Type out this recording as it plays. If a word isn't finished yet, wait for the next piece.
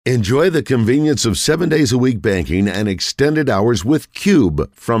Enjoy the convenience of 7 days a week banking and extended hours with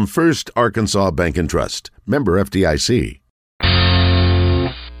Cube from First Arkansas Bank and Trust. Member FDIC.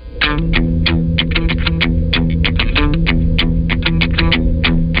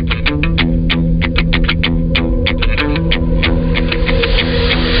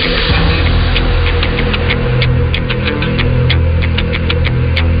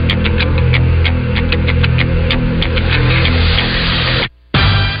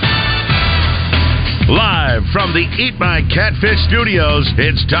 From the Eat My Catfish studios,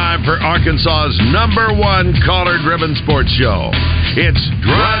 it's time for Arkansas's #1 collar-driven sports show. It's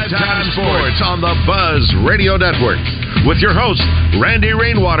Drivetime Sports on the Buzz Radio Network with your hosts, Randy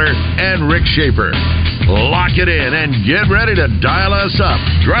Rainwater and Rick Shaeffer. Lock it in and get ready to dial us up.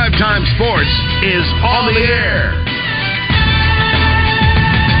 Drivetime Sports is on the air.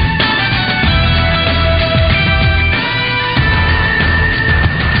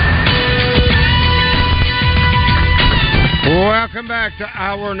 Welcome back to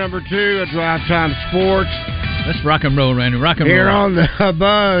hour number 2 of Drivetime Sports. Let's rock and roll, Randy. Rock and roll. Here on the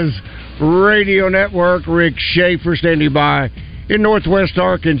Buzz Radio Network, Rick Shaeffer standing by in Northwest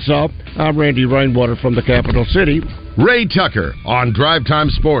Arkansas. I'm Randy Rainwater from the capital city. Ray Tucker on Drivetime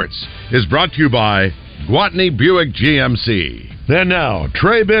Sports is brought to you by Gwatney Buick GMC. Then now,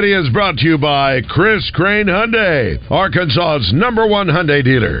 Trey Biddy is brought to you by Chris Crane Hyundai, Arkansas's #1 Hyundai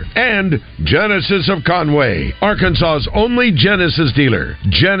dealer, and Genesis of Conway, Arkansas's only Genesis dealer.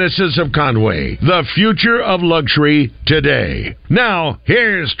 Genesis of Conway, the future of luxury today. Now,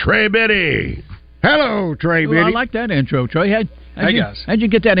 here's Trey Biddy. Hello, Trey Biddy. I like that intro, Trey. Hey, guys. How'd you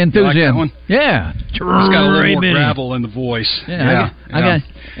get that enthusiasm? You like that one? Yeah. It's got a little more Biddy. gravel in the voice. Yeah. I got.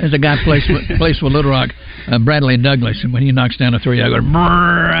 There's a guy plays with Little Rock, Bradley Douglas, and when he knocks down a 3, I go,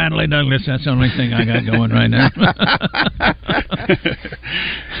 Bradley Douglas. That's the only thing I got going right now.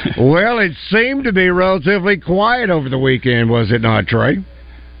 Well, it seemed to be relatively quiet over the weekend, was it not, Trey?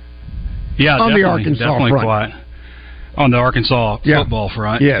 Yeah, on the Arkansas definitely front. quiet. On the Arkansas football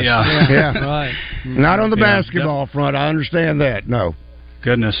front. Yes. Yeah. Right. Not on the basketball front. I understand that. No.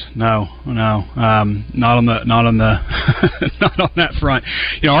 Goodness, no. Not on the not on that front.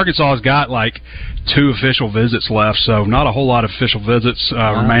 You know, Arkansas has got like 2 official visits left, so not a whole lot of official visits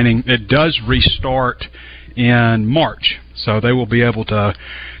remaining. It does restart in March, so they will be able to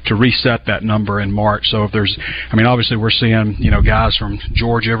reset that number in March. So if there's, obviously we're seeing, guys from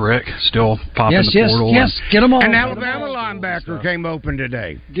Georgia, Rick, still pop in the portal. Yes, get them all. An Alabama linebacker came open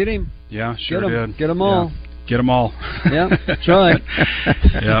today. Get him. Yeah, sure did. Get them all. Yeah. Get them all. Yeah, that's right.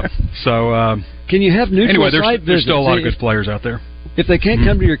 Yeah. So can you have neutral anyway, site visits? There's still a lot of good players out there. If they can't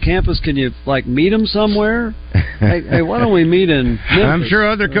come to your campus, can you meet them somewhere? hey, why don't we meet in Memphis? I'm sure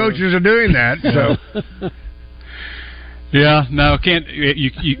other coaches are doing that. So. Yeah, no, can't.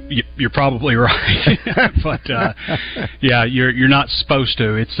 You're probably right, but you're not supposed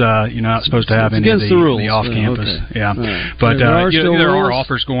to. It's you're not supposed to have any of the off campus. Okay. Yeah, right. But there are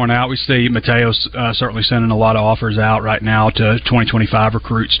offers going out. We see Mateo's certainly sending a lot of offers out right now to 2025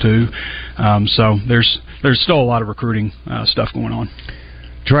 recruits too. So there's still a lot of recruiting stuff going on.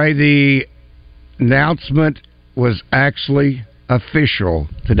 Trey, the announcement was actually official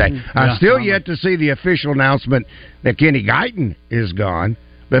today. I'm still yet to see the official announcement that Kenny Guyton is gone,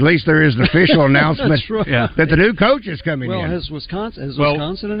 but at least there is an official announcement that the new coach is coming in. Has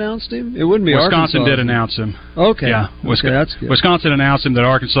Wisconsin announced him? It wouldn't be Wisconsin Arkansas. did announce him. Okay. Yeah, that's good. Wisconsin announced him. That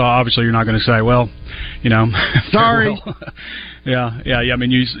Arkansas, obviously, you're not going to say, well, sorry. Yeah.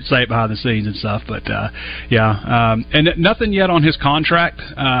 You say it behind the scenes and stuff, but and nothing yet on his contract.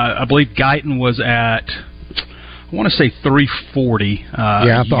 I believe Guyton was at, I want to say 340.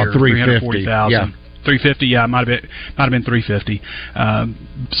 I thought 350. Yeah, 350. Yeah, it might have been 350.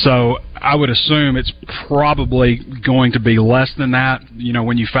 So I would assume it's probably going to be less than that.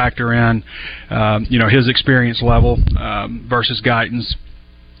 When you factor in, his experience level versus Guyton's.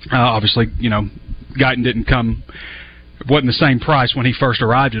 Obviously, Guyton didn't come. Wasn't the same price when he first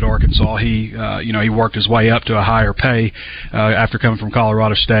arrived at Arkansas. He worked his way up to a higher pay after coming from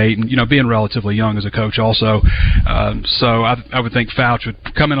Colorado State, and being relatively young as a coach also. So I would think Fouch would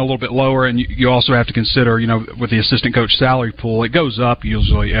come in a little bit lower, and you also have to consider, with the assistant coach salary pool, it goes up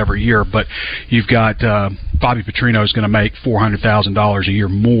usually every year, but you've got Bobby Petrino is going to make $400,000 a year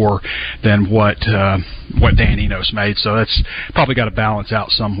more than what Dan Enos made, so that's probably got to balance out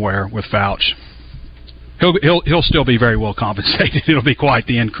somewhere with Fouch. He'll still be very well compensated. It'll be quite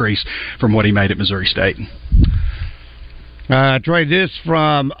the increase from what he made at Missouri State. Trey, this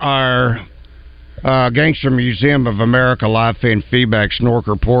from our Gangster Museum of America live fan feedback.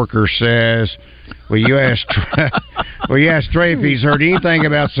 Snorker Porker says, "Will you ask Trey if he's heard anything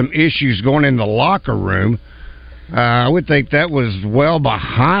about some issues going in the locker room?" I would think that was well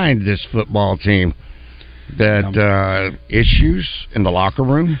behind this football team. That issues in the locker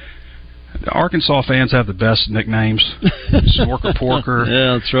room. The Arkansas fans have the best nicknames. Snorker Porker.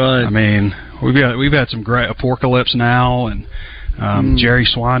 Yeah, that's right. I mean, we've had some great Apocalypse now, and Jerry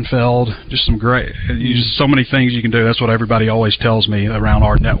Swinefeld. Just some great. Just so many things you can do. That's what everybody always tells me around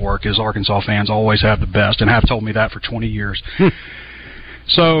our network is Arkansas fans always have the best, and have told me that for 20 years.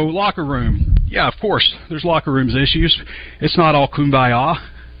 So locker room, yeah, of course, there's locker rooms issues. It's not all kumbaya.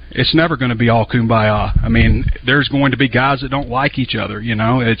 It's never going to be all kumbaya. I mean, there's going to be guys that don't like each other. You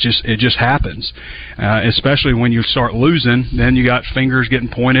know, it just happens. Especially when you start losing, then you got fingers getting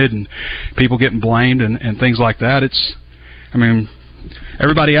pointed and people getting blamed and things like that. I mean,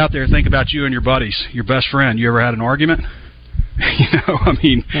 everybody out there, think about you and your buddies, your best friend. You ever had an argument? I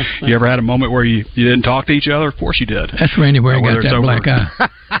mean, you ever had a moment where you didn't talk to each other? Of course you did. That's Randy where he got that black eye.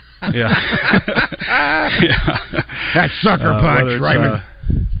 Yeah. That sucker punch, Raymond.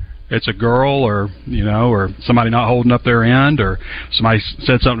 It's a girl or somebody not holding up their end, or somebody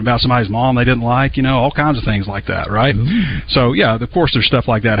said something about somebody's mom they didn't like, all kinds of things like that, right? Mm-hmm. So, yeah, of course there's stuff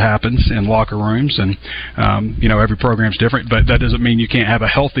like that happens in locker rooms, and, every program's different, but that doesn't mean you can't have a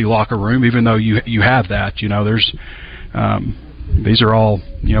healthy locker room, even though you have that. There's these are all,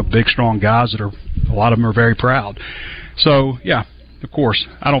 big, strong guys that a lot of them are very proud. So, yeah. Of course,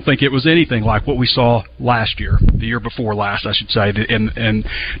 I don't think it was anything like what we saw last year, the year before last, I should say. And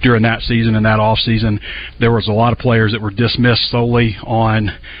during that season and that off season, there was a lot of players that were dismissed solely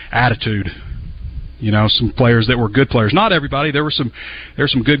on attitude. Some players that were good players. Not everybody. There were some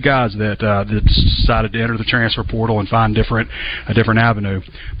good guys that decided to enter the transfer portal and find a different avenue.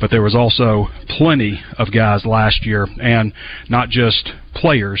 But there was also plenty of guys last year, and not just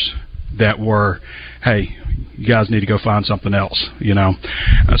players that were, hey, you guys need to go find something else,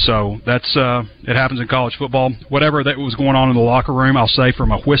 So that's it happens in college football. Whatever that was going on in the locker room, I'll say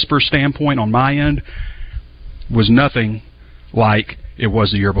from a whisper standpoint on my end, was nothing like it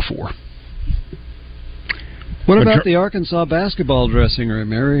was the year before. What about the Arkansas basketball dressing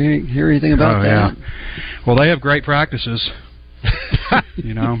room? Ever hear anything about that? Yeah. Well, they have great practices. That's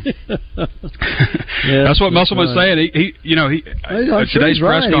what Musselman's saying. He today's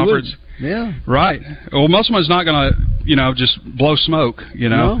press conference. Yeah. Right. Well, Musselman's not going to, just blow smoke.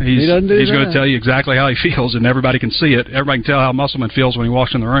 No, he's going to tell you exactly how he feels, and everybody can see it. Everybody can tell how Musselman feels when he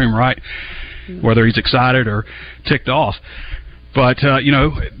walks in the room, right? Whether he's excited or ticked off. But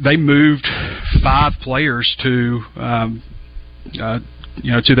they moved 5 players to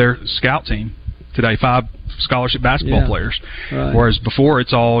their scout team today. 5 scholarship basketball players, right. Whereas before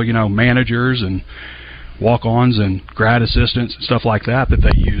it's all managers and walk-ons and grad assistants and stuff like that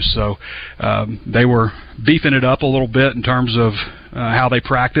they use. So they were beefing it up a little bit in terms of how they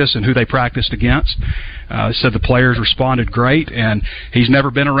practice and who they practiced against. Said the players responded great, and he's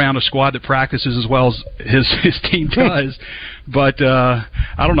never been around a squad that practices as well as his team does. But I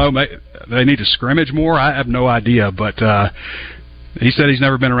don't know, they need to scrimmage more. I have no idea, but he said he's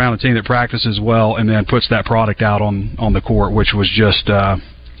never been around a team that practices well and then puts that product out on the court, which was just,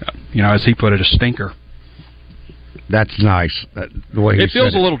 as he put it, a stinker. That's nice. The way it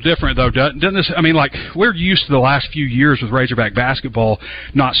feels a little different, though, doesn't this? I mean, like, we're used to the last few years with Razorback basketball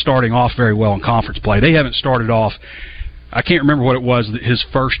not starting off very well in conference play. They haven't started off. I can't remember what it was his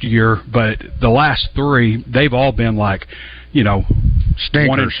first year, but the last 3, they've all been like,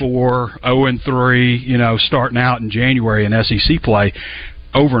 stinkers. 1-4, 0-3, starting out in January in SEC play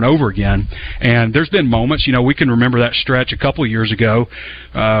over and over again. And there's been moments, we can remember that stretch a couple of years ago,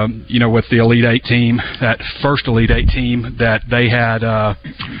 with the Elite 8 team, that first Elite 8 team that they had,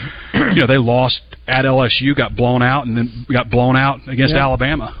 they lost at LSU, got blown out, and then got blown out against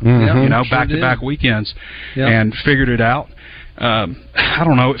Alabama, back-to-back weekends, and figured it out. I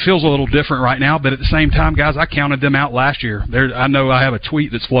don't know. It feels a little different right now, but at the same time, guys, I counted them out last year. I know I have a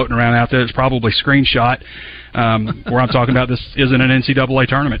tweet that's floating around out there that's probably screenshot where I'm talking about this isn't an NCAA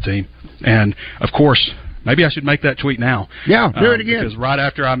tournament team. And, of course, maybe I should make that tweet now. Yeah, do it again. Because right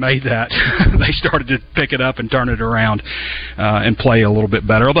after I made that, they started to pick it up and turn it around and play a little bit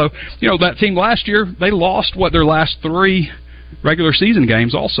better. Although, that team last year, they lost, their last 3 regular season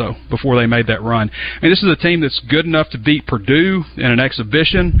games also before they made that run. I mean, this is a team that's good enough to beat Purdue in an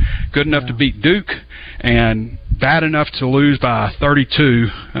exhibition, good enough to beat Duke, and bad enough to lose by 32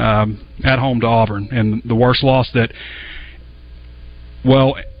 at home to Auburn. And the worst loss that,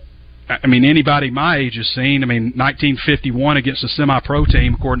 anybody my age has seen. 1951 against a semi-pro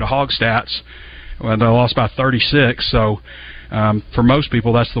team, according to Hog Stats, Well, they lost by 36. So for most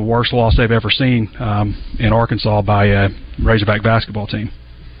people, that's the worst loss they've ever seen in Arkansas by a Razorback basketball team.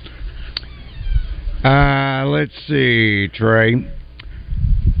 Let's see, Trey.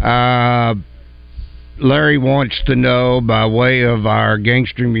 Larry wants to know, by way of our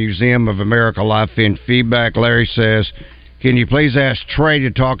Gangster Museum of America Live Fin feedback, Larry says, can you please ask Trey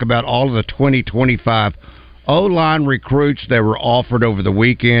to talk about all of the 2025 O-line recruits that were offered over the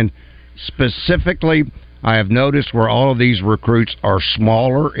weekend? Specifically, I have noticed where all of these recruits are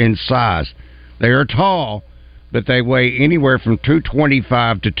smaller in size. They are tall, but they weigh anywhere from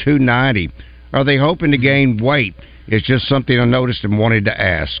 225 to 290. Are they hoping to gain weight? It's just something I noticed and wanted to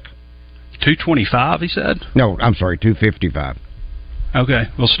ask. 225, he said? No, I'm sorry, 255. Okay,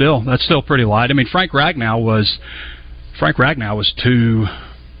 well, that's still pretty light. I mean, Frank Ragnow was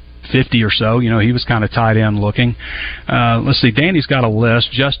 250 or so. You know, he was kind of tight end looking. Let's see, Danny's got a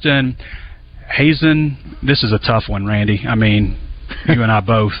list. Justin Hazen, this is a tough one, Randy. I mean, you and I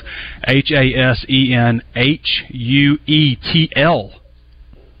both. Hasenhuetl.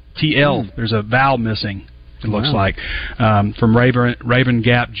 TL. There's a vowel missing. It looks like from Raven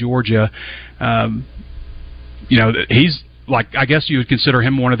Gap, Georgia. You know, he's like, I guess you would consider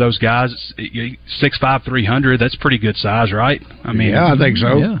him one of those guys. 6'5", 300. That's pretty good size, right? I mean, yeah, I think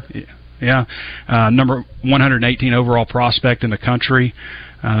so. Yeah. Number 118 overall prospect in the country.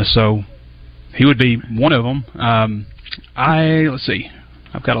 So he would be one of them. Let's see.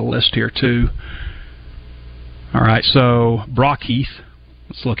 I've got a list here too. All right. So Brock Heath.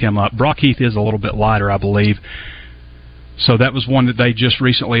 Let's look him up. Brock Heath is a little bit lighter, I believe. So that was one that they just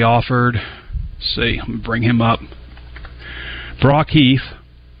recently offered. Let's see. I'm going to bring him up. Brock Heath.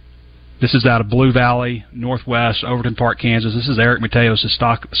 This is out of Blue Valley, Northwest, Overton Park, Kansas. This is Eric Mateos'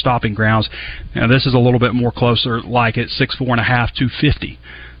 stopping grounds. Now, this is a little bit more closer, like at 6'4.5", 250.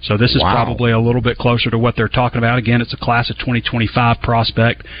 So this is probably a little bit closer to what they're talking about. Again, it's a class of 2025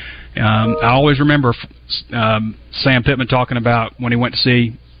 prospect. I always remember Sam Pittman talking about when he went to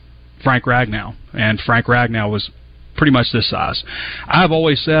see Frank Ragnow, and Frank Ragnow was pretty much this size. I've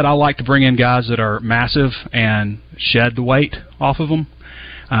always said I like to bring in guys that are massive and shed the weight off of them.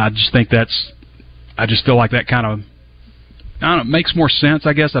 I just think I just feel like that kind of, I don't know, makes more sense,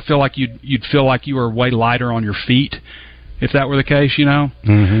 I guess. I feel like you'd feel like you were way lighter on your feet if that were the case, you know?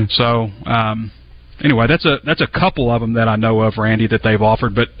 Mm-hmm. So, anyway, that's a couple of them that I know of, Randy, that they've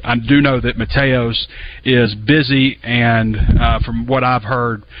offered. But I do know that Mateos is busy, and from what I've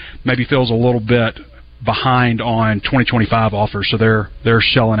heard, maybe feels a little bit behind on 2025 offers. So they're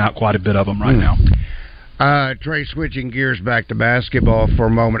shelling out quite a bit of them right now. Trey, switching gears back to basketball for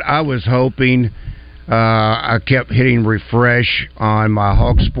a moment. I was hoping, I kept hitting refresh on my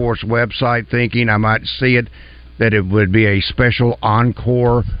Hawk Sports website, thinking I might see it, that it would be a special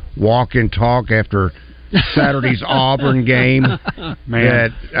encore walk and talk after Saturday's Auburn game.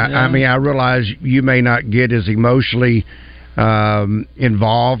 Man, I mean, I realize you may not get as emotionally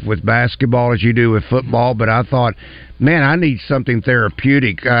involved with basketball as you do with football, but I thought, man, I need something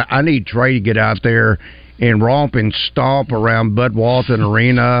therapeutic. I need Trey to get out there and romp and stomp around Bud Walton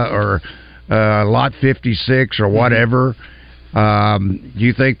Arena or Lot 56 or whatever. Do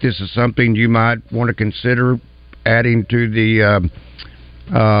you think this is something you might want to consider adding to the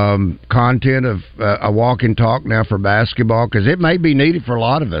content of a walk and talk now for basketball? Because it may be needed for a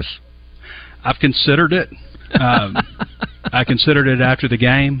lot of us. I've considered it. I considered it after the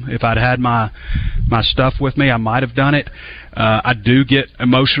game. If I'd had my stuff with me, I might have done it. I do get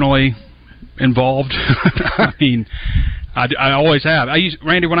emotionally involved. I mean, I always have.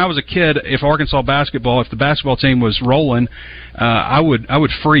 Randy, when I was a kid, if Arkansas basketball, if the basketball team was rolling, I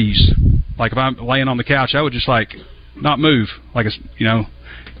would freeze. Like if I'm laying on the couch, I would just like not move, like it's, you know,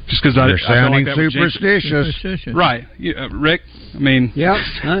 just because you're sounding like superstitious. Right, Rick? I mean, yeah,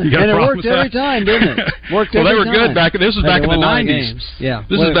 and it worked every time, didn't it? Worked well, every they were time. good back. This was back in the 90s. Yeah,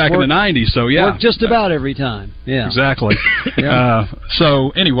 this is back in the 90s. So yeah, worked just about every time. Yeah, exactly. Yeah. So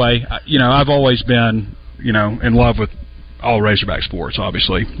anyway, you know, I've always been, you know, in love with all Razorback sports,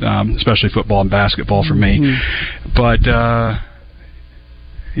 obviously, especially football and basketball for me. Mm-hmm. But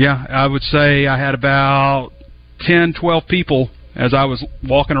yeah, I would say I had about 10, 12 people as I was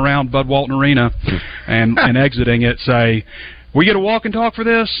walking around Bud Walton Arena and exiting it say, we get a walk and talk for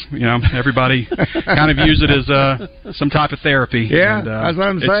this? You know, everybody kind of use it as some type of therapy. Yeah, and, that's what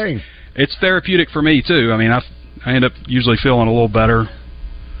I'm saying. It's therapeutic for me, too. I mean, I end up usually feeling a little better.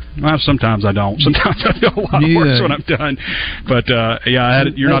 Well, sometimes I don't. Sometimes I feel a lot worse when I'm done. But, yeah,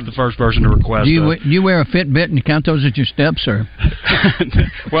 you're not the first person to request Do you wear a Fitbit and count those as your steps? Or?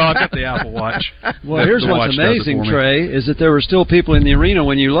 Well, I've got the Apple Watch. Well, here's what's amazing, Trey, is that there were still people in the arena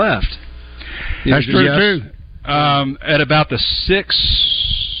when you left. That's true, too. At about the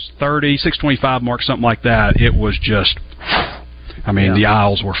 6:25 mark, something like that, it was just... I mean, the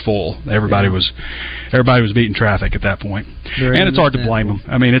aisles were full. Everybody was beating traffic at that point. And it's hard to blame them.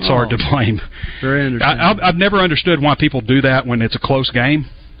 I mean, it's hard to blame. Very understandable. I've never understood why people do that when it's a close game.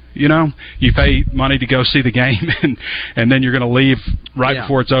 You know, you pay money to go see the game, and then you're going to leave right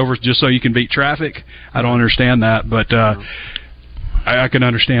before it's over just so you can beat traffic. I don't understand that, but I can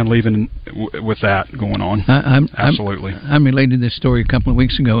understand leaving with that going on. Absolutely. I'm related to this story a couple of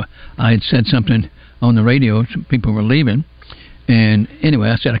weeks ago. I had said something on the radio. Some people were leaving. And anyway,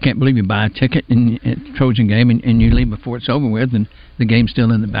 I said, I can't believe you buy a ticket in a Trojan game and you leave before it's over with, and the game's still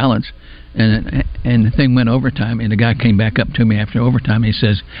in the balance. And the thing went overtime, and the guy came back up to me after overtime. He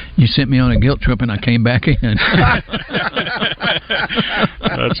says, "You sent me on a guilt trip, and I came back in."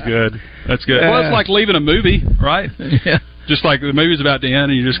 That's good. That's good. Well, it's like leaving a movie, right? Yeah. Just like the movie's about to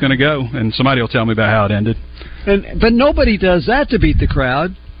end, and you're just going to go, and somebody will tell me about how it ended. But nobody does that to beat the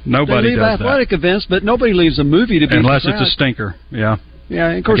crowd. Nobody they leave does athletic that. events, but nobody leaves a movie to beat unless the crowd. It's a stinker. Yeah.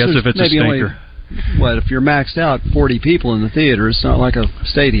 Yeah, of course. I guess if it's maybe a stinker. Only, if you're maxed out 40 people in the theater, it's not like a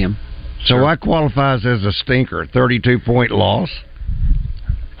stadium. So what qualifies as a stinker? 32-point loss?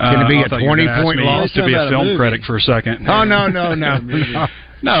 Can it be a 20-point loss? To be a film critic for a second. Oh, no.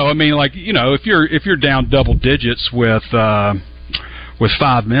 No, I mean, like, you know, if you're down double digits with 5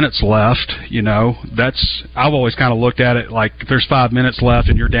 minutes left, you know, I've always kind of looked at it like if there's 5 minutes left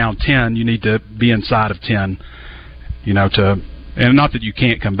and you're down 10, you need to be inside of 10, you know, and not that you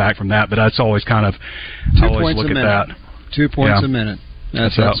can't come back from that, but that's always kind of, I always look at that. 2 points a minute.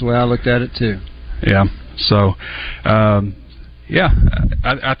 That's the way I looked at it too. Yeah. So, I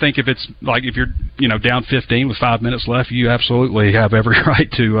think if it's like if you're down 15 with 5 minutes left, you absolutely have every right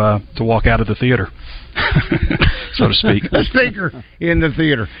to walk out of the theater, so to speak. A stinker in the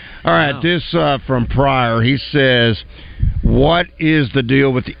theater. All right, this from Pryor. He says, "What is the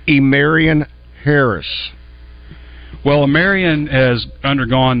deal with Emarion Harris?" Well, Emarion has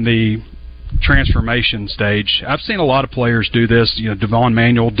undergone the transformation stage. I've seen a lot of players do this. You know, Devon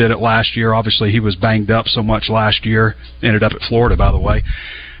Manuel did it last year. Obviously, he was banged up so much last year. Ended up at Florida, by the way.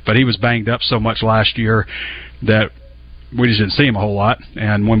 But he was banged up so much last year that we just didn't see him a whole lot.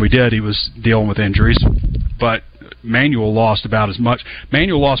 And when we did, he was dealing with injuries. But Manuel lost about as much.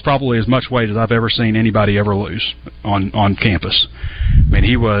 Manuel lost probably as much weight as I've ever seen anybody ever lose on campus. I mean,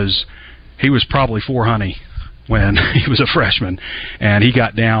 he was probably 4 honey when he was a freshman, and he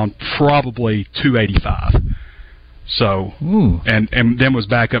got down probably 285. So, and then was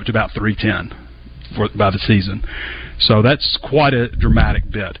back up to about 310 by the season. So that's quite a dramatic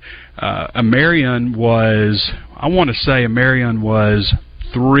bit. Emarion was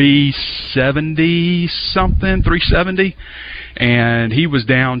 370, and he was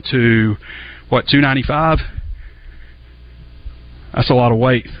down to 295. That's a lot of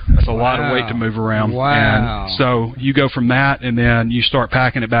weight. That's a lot of weight to move around. Wow. And so you go from that, and then you start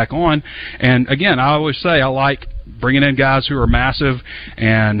packing it back on. And, again, I always say I like bringing in guys who are massive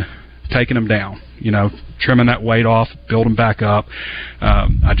and taking them down, trimming that weight off, build them back up.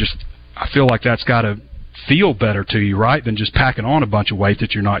 I feel like that's got to feel better to you, right, than just packing on a bunch of weight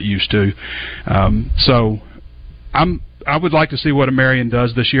that you're not used to. So I would like to see what Emarion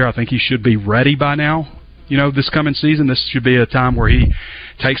does this year. I think he should be ready by now. This coming season, this should be a time where he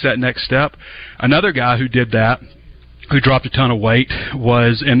takes that next step. Another guy who did that, who dropped a ton of weight,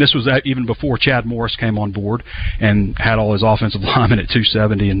 and this was even before Chad Morris came on board and had all his offensive linemen at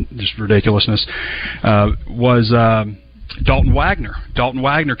 270 and just ridiculousness, was Dalton Wagner. Dalton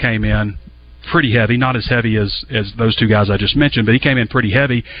Wagner came in pretty heavy, not as heavy as those two guys I just mentioned, but he came in pretty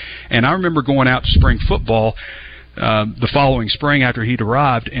heavy. And I remember going out to spring football the following spring after he'd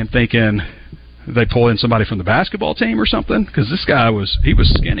arrived and thinking, they pull in somebody from the basketball team or something, because this guy was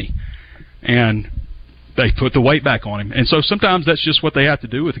skinny, and they put the weight back on him. And so sometimes that's just what they have to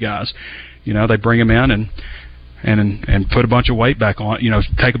do with guys. They bring him in and put a bunch of weight back on.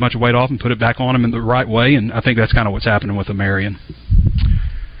 Take a bunch of weight off and put it back on him in the right way. And I think that's kind of what's happening with Emarion.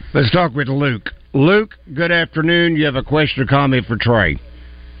 Let's talk with Luke. Luke, good afternoon. You have a question or comment for Trey?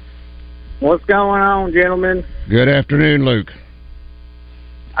 What's going on, gentlemen? Good afternoon, Luke.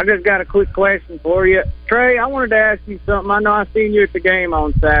 I just got a quick question for you. Trey, I wanted to ask you something. I know I seen you at the game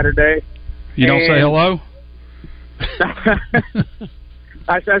on Saturday. You don't say hello?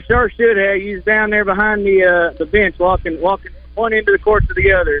 I sure should have. You was down there behind the bench walking one end of the court to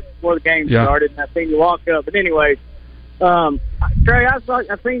the other before the game started, and I seen you walk up. But anyway, Trey, I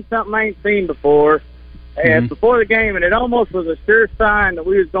seen something I ain't seen before. And before the game, and it almost was a sure sign that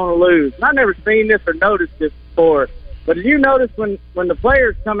we was going to lose. And I never seen this or noticed this before. But did you notice when the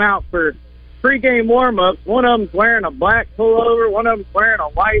players come out for pregame warm-ups, one of them's wearing a black pullover, one of them's wearing a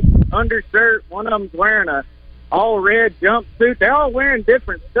white undershirt, one of them's wearing a all-red jumpsuit. They're all wearing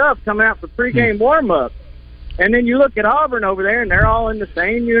different stuff coming out for pregame warm-ups. And then you look at Auburn over there, and they're all in the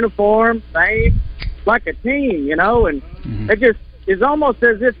same uniform, same, like a team, you know, and it just is almost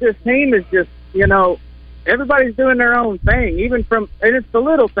as if this team is just, you know, everybody's doing their own thing, and it's the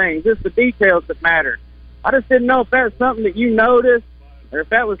little things, just the details that matter. I just didn't know if that was something that you noticed, or if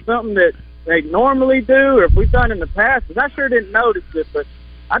that was something that they normally do, or if we've done in the past, because I sure didn't notice it, but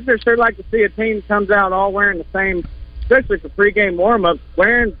I'd just sure like to see a team that comes out all wearing the same, especially for pregame warm-ups,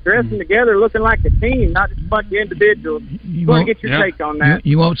 dressing together, looking like a team, not just a bunch of individuals. You want to get your take on that.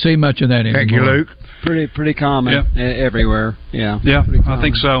 You won't see much of that anymore. Thank you, Luke. Pretty common everywhere. Yeah, I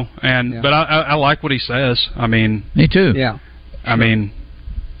think so. And but I like what he says. I mean, me too. Yeah, I mean,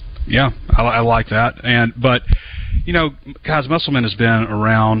 I like that. But you know, guys, Musselman has been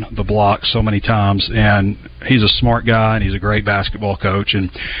around the block so many times, and he's a smart guy, and he's a great basketball coach. And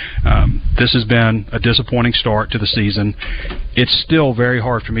this has been a disappointing start to the season. It's still very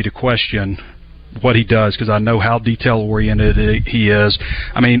hard for me to question what he does because I know how detail-oriented he is.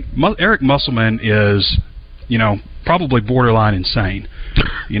 I mean, Eric Musselman is, you know, probably borderline insane.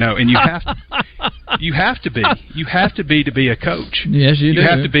 You know, and you have to be a coach. Yes, you do. You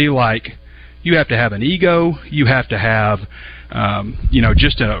have to be like. You have to have an ego. You have to have, you know,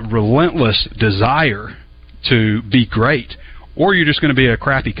 just a relentless desire to be great, or you're just going to be a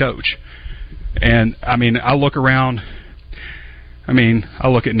crappy coach. And, I mean, I look around. I mean, I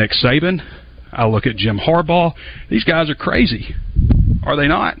look at Nick Saban. I look at Jim Harbaugh. These guys are crazy. Are they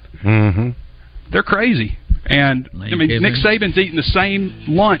not? Mm-hmm. They're crazy. And, I mean, Nick Saban's eating the same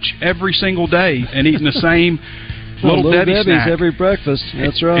lunch every single day and eating the same Little Debbie's snack every breakfast.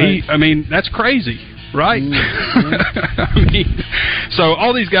 That's right. I mean, that's crazy, right? I mean, so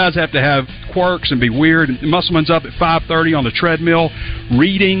all these guys have to have quirks and be weird. And Musselman's up at 5:30 on the treadmill,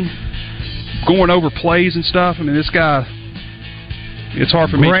 reading, going over plays and stuff. I mean, this guy. It's hard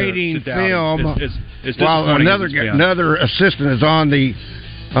for me to doubt film. It's while another assistant is on the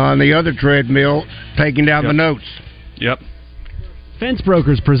other treadmill taking down the notes. Yep. Fence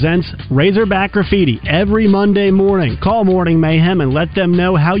Brokers presents Razorback Graffiti every Monday morning. Call Morning Mayhem and let them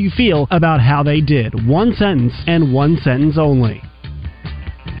know how you feel about how they did. One sentence and one sentence only.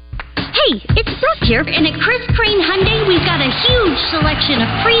 Hey, it's Brooke here, and at Chris Crane Hyundai, we've got a huge selection of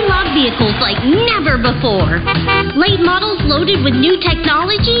pre-loved vehicles like never before. Late models loaded with new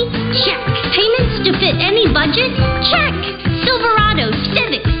technology? Check. Payments to fit any budget? Check. Silverados,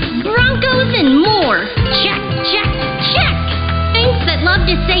 Civics, Broncos, and more. Check, check, check. Thanks that love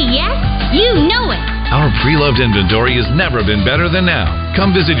to say yes? You know it. Our pre-loved inventory has never been better than now.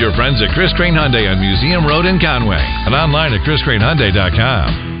 Come visit your friends at Chris Crane Hyundai on Museum Road in Conway and online at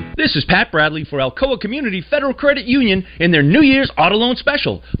chriscranehyundai.com. This is Pat Bradley for Alcoa Community Federal Credit Union in their New Year's Auto Loan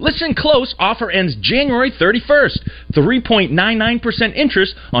Special. Listen close. Offer ends January 31st. 3.99%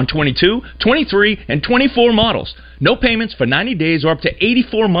 interest on 22, 23, and 24 models. No payments for 90 days or up to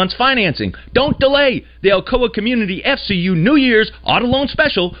 84 months financing. Don't delay. The Alcoa Community FCU New Year's Auto Loan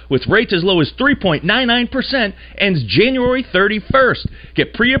Special with rates as low as 3.99% ends January 31st.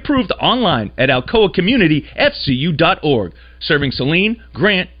 Get pre-approved online at alcoacommunityfcu.org. Serving Saline,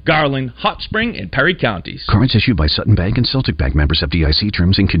 Grant, Garland, Hot Spring, and Perry counties. Cards issued by Sutton Bank and Celtic Bank members FDIC.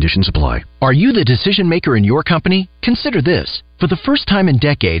 Terms and conditions apply. Are you the decision maker in your company? Consider this. For the first time in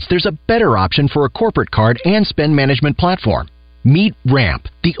decades, there's a better option for a corporate card and spend management platform. Meet Ramp,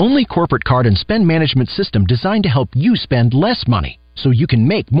 the only corporate card and spend management system designed to help you spend less money so you can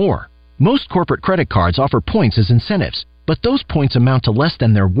make more. Most corporate credit cards offer points as incentives, but those points amount to less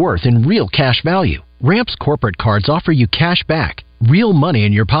than their worth in real cash value. Ramp's corporate cards offer you cash back, real money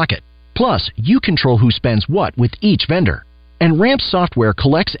in your pocket. Plus, you control who spends what with each vendor. And Ramp's software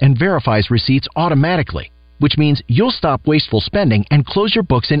collects and verifies receipts automatically, which means you'll stop wasteful spending and close your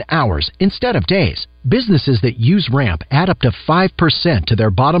books in hours instead of days. Businesses that use Ramp add up to 5% to their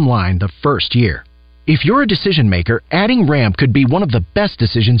bottom line the first year. If you're a decision maker, adding Ramp could be one of the best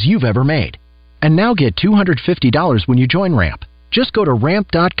decisions you've ever made. And now get $250 when you join Ramp. Just go to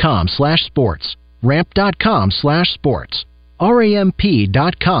ramp.com/sports. ramp.com/sports.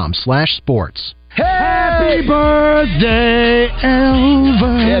 ramp.com/sports. Happy birthday,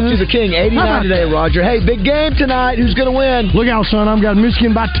 Elvis. Yeah, to the king. 89 today, Roger. Hey, big game tonight. Who's going to win? Look out, son. I've got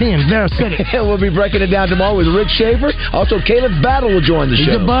Michigan by 10. There, said it. We'll be breaking it down tomorrow with Rick Shaeffer. Also, Caleb Battle will join the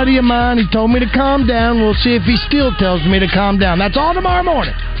show. He's a buddy of mine. He told me to calm down. We'll see if he still tells me to calm down. That's all tomorrow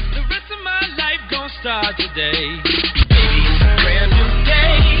morning. The rest of my life gonna start today. Baby, it's a brand new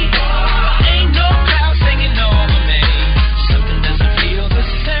day. Ain't no clouds hanging over me. Something doesn't feel the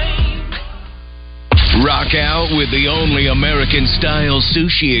same. the only American-style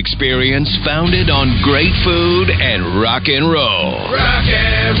sushi experience founded on great food and rock and roll. Rock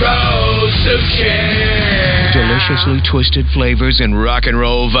and roll sushi. Deliciously twisted flavors and rock and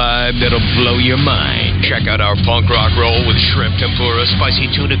roll vibe that'll blow your mind. Check out our punk rock roll with shrimp tempura, spicy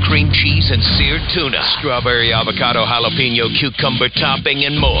tuna, cream cheese, and seared tuna. Strawberry, avocado, jalapeno, cucumber topping,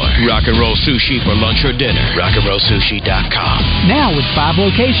 and more. Rock and roll sushi for lunch or dinner. rockandrollsushi.com. Now with 5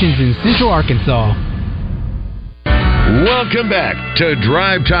 locations in Central Arkansas. Welcome back to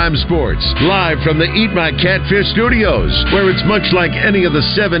Drive Time Sports, live from the Eat My Catfish studios, where it's much like any of the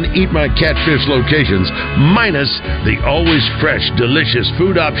 7 Eat My Catfish locations, minus the always fresh, delicious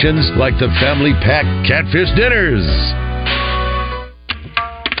food options like the family pack catfish dinners.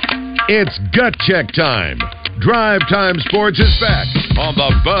 It's gut check time. Drive Time Sports is back on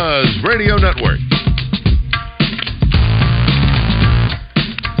the Buzz Radio Network.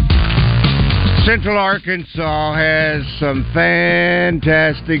 Central Arkansas has some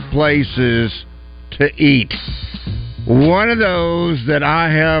fantastic places to eat. One of those that I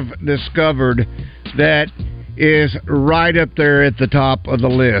have discovered that is right up there at the top of the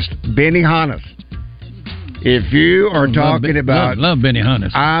list, Benihana's. If you are talking about... Love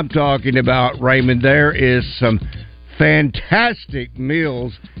Benihana's. I'm talking about, Raymond, there is some fantastic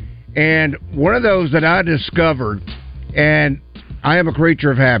meals. And one of those that I discovered, and I am a creature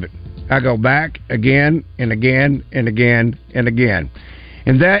of habit. I go back again and again and again and again.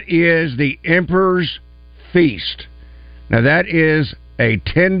 And that is the Emperor's Feast. Now, that is a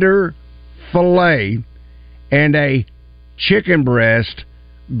tender filet and a chicken breast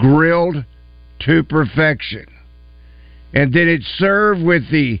grilled to perfection. And then it's served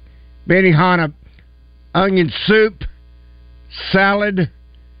with the Benihana onion soup, salad,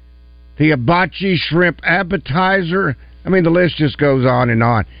 the hibachi shrimp appetizer. I mean, the list just goes on and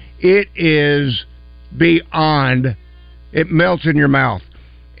on. It is beyond. It melts in your mouth.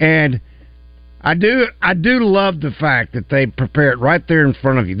 And I do love the fact that they prepare it right there in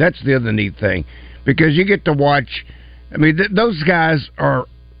front of you. That's the other neat thing. Because you get to watch. I mean, those guys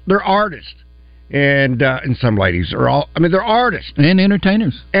they're artists. And some ladies are all, I mean, they're artists. And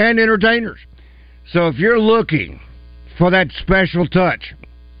entertainers. So if you're looking for that special touch,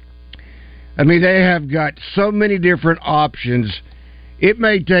 I mean, they have got so many different options. It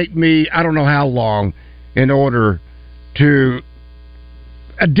may take me, I don't know how long, in order to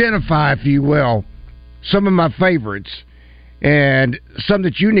identify, if you will, some of my favorites and some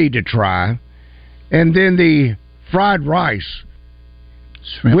that you need to try. And then the fried rice.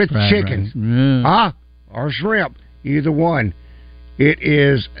 Shrimp with fried chicken. rice. Or shrimp. Either one. It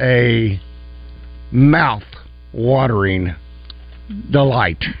is a mouth-watering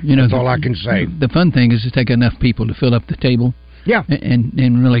delight. That's all I can say. The fun thing is to take enough people to fill up the table. Yeah.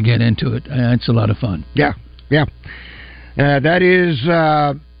 And really get into it. It's a lot of fun. Yeah. That is,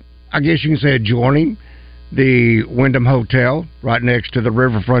 I guess you can say, adjoining the Wyndham Hotel, right next to the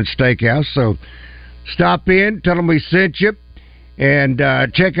Riverfront Steakhouse. So stop in, tell them we sent you, and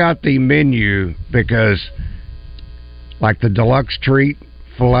check out the menu, because like the deluxe treat,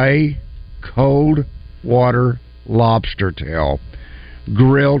 filet, cold water lobster tail,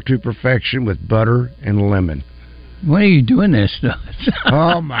 grilled to perfection with butter and lemon. When are you doing this stuff?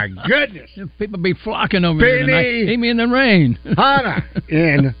 Oh, my goodness. People be flocking over here tonight. Meet me in the rain. Hana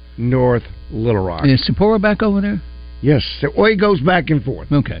in North Little Rock. Is Sephora back over there? Yes. Well, he goes back and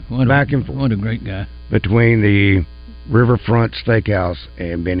forth. Okay. Back and forth. What a great guy. Between the Riverfront Steakhouse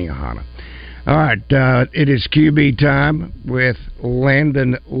and Benihana. All right. It is QB time with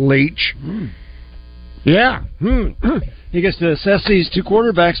Landon Leach. Yeah. He gets to assess these 2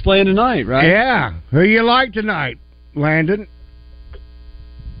 quarterbacks playing tonight, right? Yeah. Who you like tonight, Landon?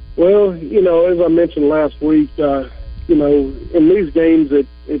 Well, as I mentioned last week, in these games it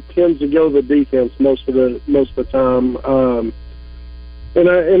tends to go the defense most of the time,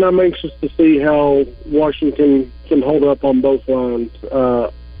 and I'm anxious to see how Washington can hold up on both lines.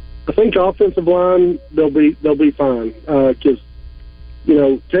 I think offensive line they'll be fine, because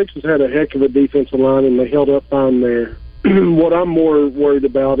Texas had a heck of a defensive line and they held up fine there. What I'm more worried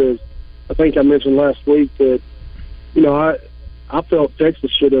about is, I think I mentioned last week that I felt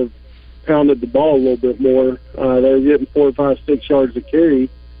Texas should have pounded the ball a little bit more. They were getting 4, 5, 6 yards a carry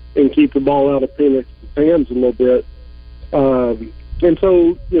and keep the ball out of Penix's hands a little bit. And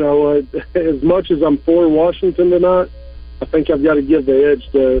so, as much as I'm for Washington tonight, I think I've got to give the edge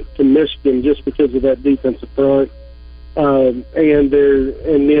to Michigan just because of that defensive front, and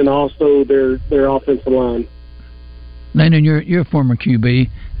then also their offensive line. Landon, you're a former QB,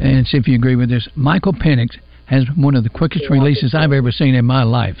 and see if you agree with this. Michael Penix has one of the quickest releases I've ever seen in my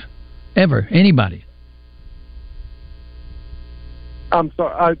life. Ever. Anybody. I'm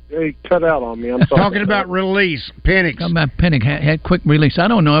sorry, it cut out on me. I'm sorry. Talking about release, Penix. Talking about Penix had quick release. I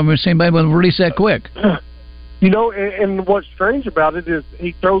don't know if I've ever seen anybody with a release that quick. You know, and what's strange about it is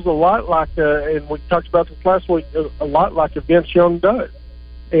he throws a lot like, and we talked about this last week, a lot like a Vince Young does.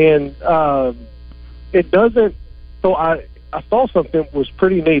 And it doesn't, so I saw something that was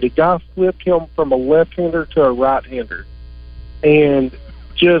pretty neat. A guy flipped him from a left-hander to a right-hander. And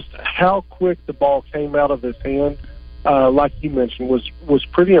just how quick the ball came out of his hand, like you mentioned, was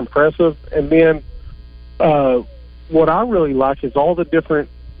pretty impressive. And then what I really like is all the different,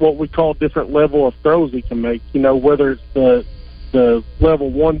 what we call different level of throws he can make. You know, whether it's the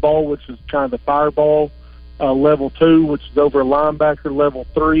level 1 ball, which is kind of the fireball, level 2, which is over a linebacker, level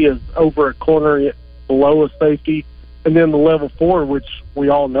 3 is over a corner below a safety, and then the level 4, which we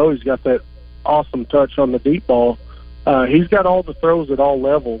all know he's got that awesome touch on the deep ball. He's got all the throws at all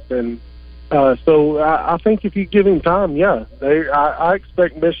levels, and so I think if you give him time, I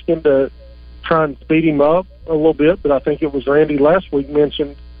expect Michigan to try and speed him up a little bit, but I think it was Randy last week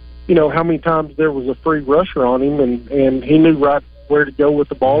mentioned, you know, how many times there was a free rusher on him, and he knew right where to go with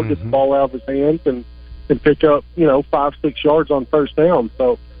the ball, get the ball out of his hands, and pick up, 5-6 yards on first down.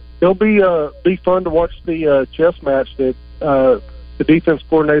 So it'll be fun to watch the chess match that the defense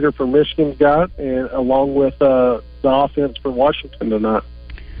coordinator for Michigan's got, and along with the offense for Washington tonight.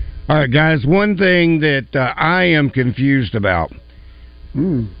 All right, guys, one thing that I am confused about.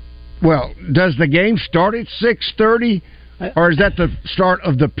 Well, does the game start at 6:30, or is that the start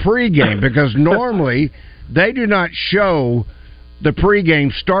of the pregame? Because normally they do not show the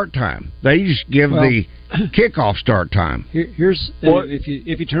pregame start time. They just give the kickoff start time. Here's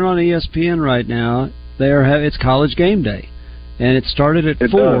if you turn on ESPN right now, it's College Game Day, and it started at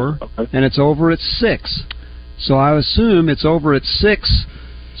 4, and it's over at 6. So I assume it's over at 6.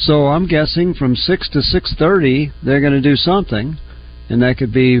 So I'm guessing from 6 to 6:30 they're going to do something, and that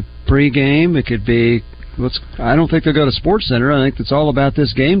could be pregame. It could be I don't think they'll go to Sports Center. I think it's all about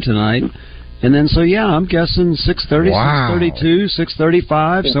this game tonight. And then, so I'm guessing 6:30, 6:32,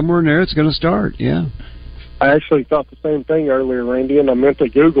 6:35, somewhere in there it's going to start. Yeah. I actually thought the same thing earlier, Randy, and I meant to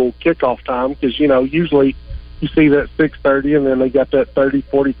Google kickoff time because, usually you see that 6:30 and then they got that 30,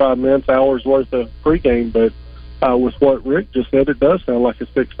 45 minutes, hours worth of pregame. But with what Rick just said, it does sound like a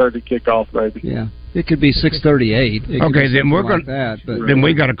 6:30 kickoff, maybe. Yeah. It could be 6:38. Okay, then we're going then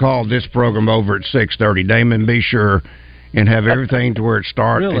we got to call this program over at 6:30. Damon, be sure and have everything to where it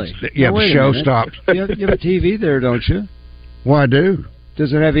starts. Really? The show stops. You have a TV there, don't you? Well, I do.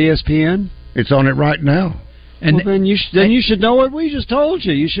 Does it have ESPN? It's on it right now. And then you should know what we just told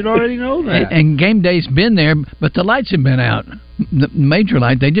you. You should already know that. And game day's been there, but the lights have been out. The major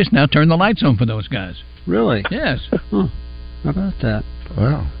light, they just now turn the lights on for those guys. Really? Yes. Huh. How about that?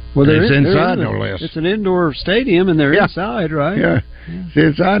 Wow. Well, it's inside, no less. It's an indoor stadium, and they're inside, right? Yeah, it's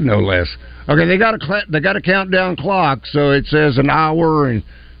inside, no less. Okay, they got a countdown clock, so it says an hour and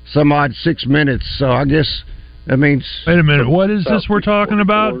some odd 6 minutes. So I guess that means. Wait a minute, what is this we're talking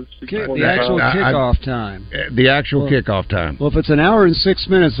about? The actual kickoff time. The actual kickoff time. Well, if it's an hour and 6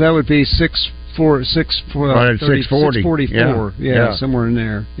 minutes, that would be 6:44. Yeah, somewhere in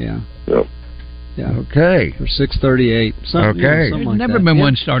there. Yeah. Yep. Yeah. Okay. Or 6:38. Something There's like never that. been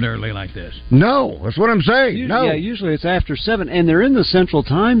one start early like this. No, that's what I'm saying. Usually it's after 7, and they're in the Central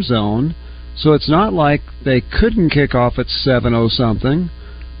Time Zone, so it's not like they couldn't kick off at 7:00 something.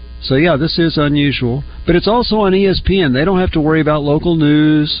 So this is unusual, but it's also on ESPN. They don't have to worry about local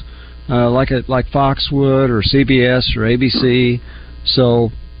news like Fox would or CBS or ABC. So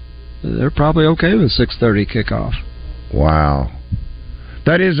they're probably okay with 6:30 kickoff. Wow.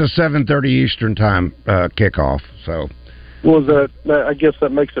 That is a 7:30 Eastern time kickoff. So, I guess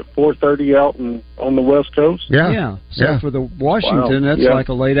that makes it 4:30 out on the West Coast. Yeah. So for the Washington, that's like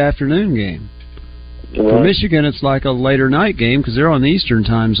a late afternoon game. Right. For Michigan, it's like a later night game because they're on the Eastern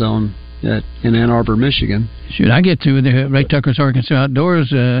time zone in Ann Arbor, Michigan. Should I get to the Ray Tucker's Arkansas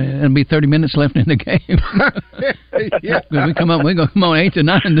Outdoors? It'll be 30 minutes left in the game. We come on 8 to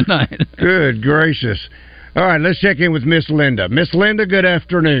 9 tonight. Good gracious. All right, let's check in with Miss Linda. Miss Linda, good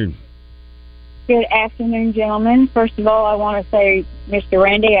afternoon. Good afternoon, gentlemen. First of all, I want to say, Mr.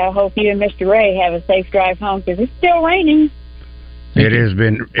 Randy, I hope you and Mr. Ray have a safe drive home because it's still raining. It has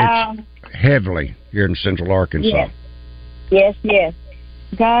been heavily here in Central Arkansas. Yes.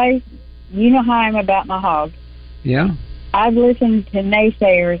 Guys, you know how I'm about my hogs. Yeah. I've listened to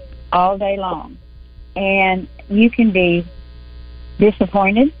naysayers all day long, and you can be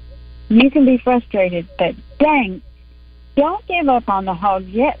disappointed. You can be frustrated, but dang, don't give up on the Hogs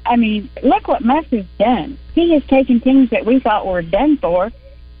yet. I mean, look what Muss has done. He has taken teams that we thought were done for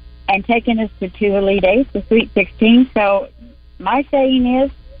and taken us to 2 Elite Eights, the Sweet 16. So my saying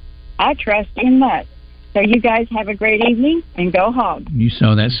is, I trust in much. So you guys have a great evening and go Hogs. You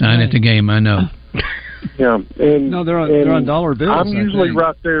saw that sign at the game, I know. Yeah, and no, they're on dollar bills. I'm usually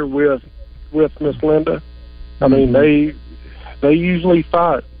right there with Miss Linda. I mean, they usually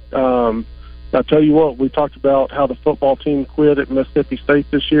fight. I tell you what, we talked about how the football team quit at Mississippi State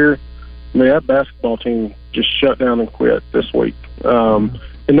this year. I mean, that basketball team just shut down and quit this week. And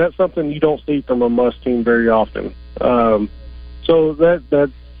that's something you don't see from a Must team very often. So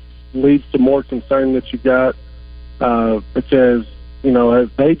that leads to more concern that you got because, you know,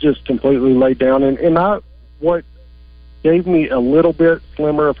 they just completely laid down. And what gave me a little bit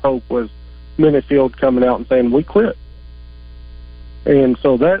slimmer of hope was Minifield coming out and saying, we quit. And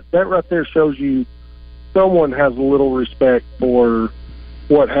so that right there shows you someone has a little respect for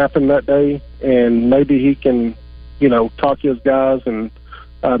what happened that day, and maybe he can, you know, talk his guys, and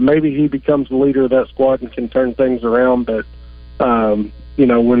maybe he becomes the leader of that squad and can turn things around. But you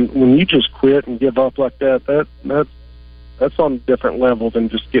know, when you just quit and give up like that, that's on a different level than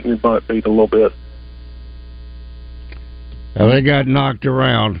just getting your butt beat a little bit. Now, they got knocked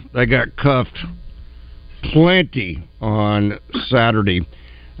around. They got cuffed plenty on Saturday.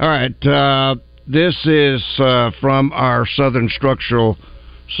 All right, this is from our Southern Structural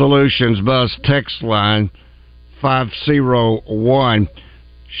Solutions Buzz text line 501.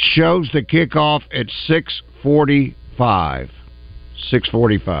 Shows the kickoff at 6:45.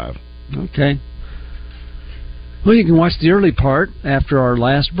 6:45. Okay. Well, you can watch the early part after our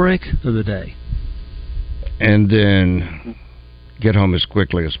last break of the day. And then get home as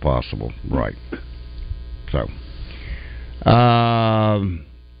quickly as possible. Right. So, I'm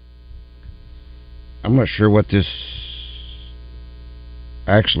not sure what this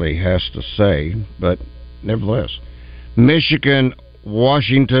actually has to say, but nevertheless. Michigan,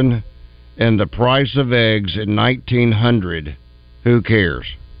 Washington, and the price of eggs in 1900. Who cares?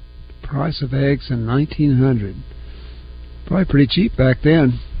 Price of eggs in 1900. Probably pretty cheap back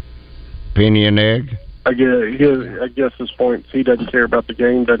then. Penny an egg? I guess his point is he doesn't care about the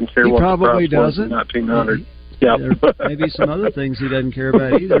game, doesn't care what the price was in 1900. Yeah, maybe some other things he doesn't care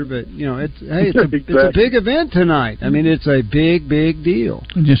about either. But you know, it's a big event tonight. I mean, it's a big deal.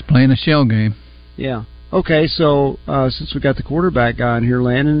 Just playing a shell game. Yeah. Okay, so since we got the quarterback guy in here,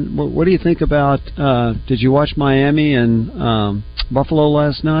 Landon, what do you think about? Did you watch Miami and Buffalo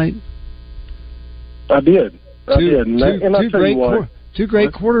last night? I did. Two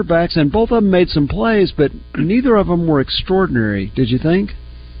great quarterbacks, and both of them made some plays, but neither of them were extraordinary. Did you think?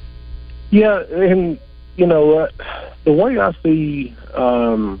 Yeah, and you know the way I see,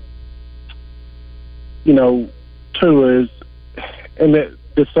 you know, too is, and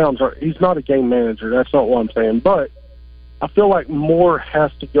this sounds right. He's not a game manager. That's not what I'm saying. But I feel like more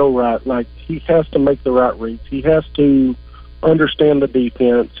has to go right. Like he has to make the right reads. He has to understand the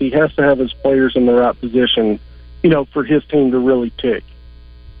defense. He has to have his players in the right position, you know, for his team to really tick.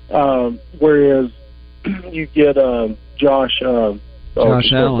 Whereas you get Josh Allen.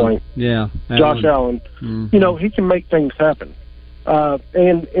 Yeah. Josh Allen. Mm-hmm. You know, he can make things happen.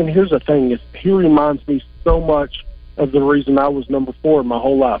 And here's the thing is he reminds me so much of the reason I was number 4 my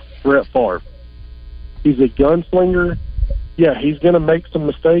whole life, Brett Favre. He's a gunslinger. Yeah, he's going to make some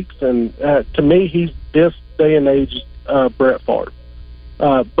mistakes, and to me, he's this day and age Brett Favre.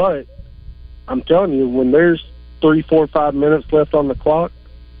 But I'm telling you, when there's 3, 4, 5 minutes left on the clock,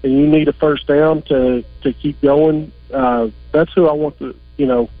 and you need a first down to keep going, that's who I want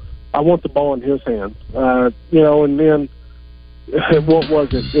I want the ball in his hands. You know, and then what was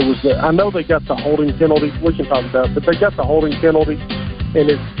it? It was I know they got the holding penalty. We can talk about it, but they got the holding penalty, and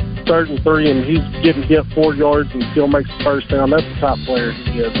it's 3rd and 3, and he's getting hit 4 yards and still makes the first down. That's the top player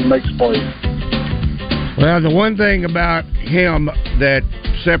he is. He makes plays. Well, the one thing about him that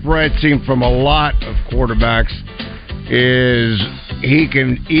separates him from a lot of quarterbacks is he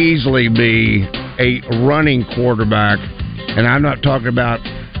can easily be a running quarterback, and I'm not talking about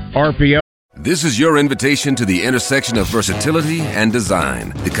RPO. This is your invitation to the intersection of versatility and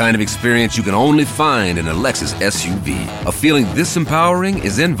design. The kind of experience you can only find in a Lexus SUV. A feeling this empowering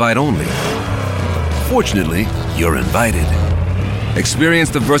is invite only. Fortunately, you're invited. Experience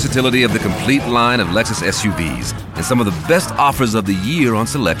the versatility of the complete line of Lexus SUVs and some of the best offers of the year on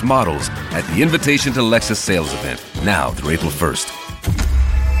select models at the Invitation to Lexus sales event, now through April 1st.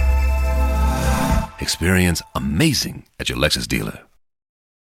 Experience amazing at your Lexus dealer.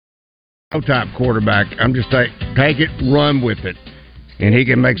 Type quarterback. I'm just take it, run with it, and he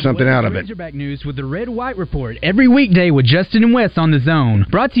can make something out of it. Razorback news with the Red White Report every weekday with Justin and Wes on the Zone.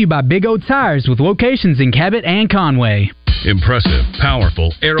 Brought to you by Big O Tires with locations in Cabot and Conway. Impressive, powerful,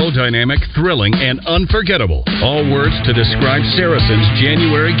 aerodynamic, thrilling, and unforgettable. All words to describe Saracen's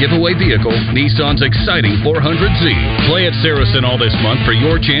January giveaway vehicle, Nissan's exciting 400Z. Play at Saracen all this month for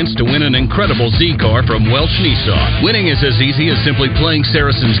your chance to win an incredible Z car from Welch Nissan. Winning is as easy as simply playing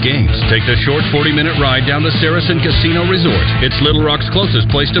Saracen's games. Take the short 40-minute ride down to Saracen Casino Resort. It's Little Rock's closest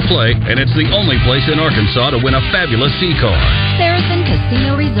place to play, and it's the only place in Arkansas to win a fabulous Z car. Saracen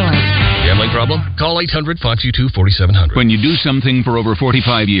Casino Resort. Gambling problem? Call 800-522-4700. When you do something for over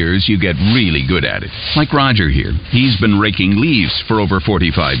 45 years, you get really good at it. Like Roger here. He's been raking leaves for over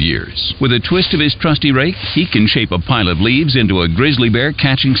 45 years. With a twist of his trusty rake, he can shape a pile of leaves into a grizzly bear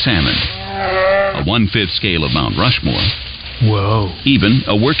catching salmon. A 1/5 scale of Mount Rushmore. Whoa. Even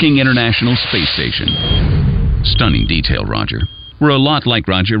a working International Space Station. Stunning detail, Roger. We're a lot like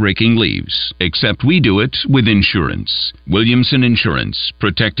Roger raking leaves, except we do it with insurance. Williamson Insurance,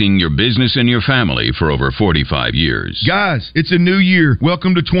 protecting your business and your family for over 45 years. Guys, it's a new year.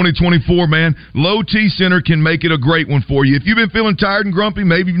 Welcome to 2024, man. Low T Center can make it a great one for you. If you've been feeling tired and grumpy,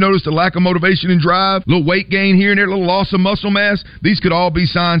 maybe you've noticed a lack of motivation and drive, a little weight gain here and there, a little loss of muscle mass, these could all be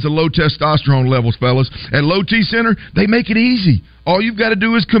signs of low testosterone levels, fellas. At Low T Center, they make it easy. All you've got to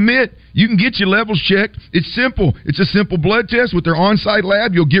do is commit. You can get your levels checked. It's simple. It's a simple blood test with their on-site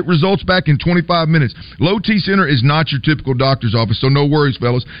lab. You'll get results back in 25 minutes. Low T Center is not your typical doctor's office, so no worries,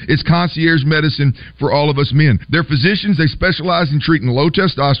 fellas. It's concierge medicine for all of us men. They're physicians. They specialize in treating low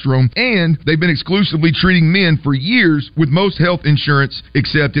testosterone, and they've been exclusively treating men for years with most health insurance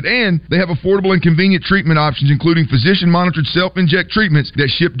accepted, and they have affordable and convenient treatment options, including physician-monitored self-inject treatments that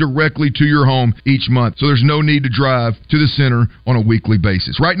ship directly to your home each month, so there's no need to drive to the center on a weekly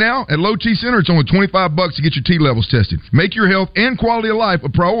basis. Right now, at Low T Center, it's only $25 to get your T levels tested. Make your health and quality of life a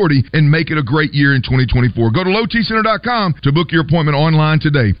priority and make it a great year in 2024. Go to lowtcenter.com to book your appointment online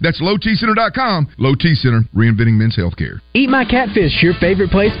today. That's lowtcenter.com. Low T Center, reinventing men's health care. Eat My Catfish, your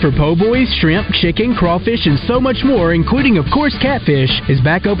favorite place for po' boys, shrimp, chicken, crawfish, and so much more, including, of course, catfish, is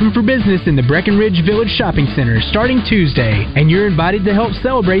back open for business in the Breckenridge Village Shopping Center starting Tuesday. And you're invited to help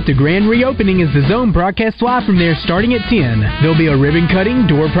celebrate the grand reopening as the Zone broadcasts live from there starting at 10. There'll be a ribbon cutting,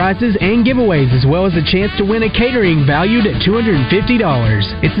 door prizes, and giveaways, as well as a chance to win a catering valued at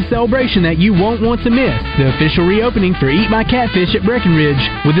 $250. It's a celebration that you won't want to miss. The official reopening for Eat My Catfish at Breckenridge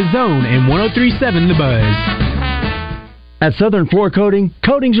with the Zone and 103.7 The Buzz. At Southern Floor Coating,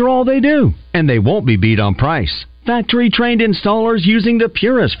 coatings are all they do, and they won't be beat on price. Factory-trained installers using the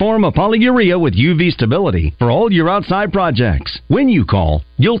purest form of polyurea with UV stability for all your outside projects. When you call,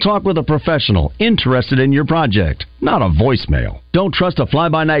 you'll talk with a professional interested in your project, not a voicemail. Don't trust a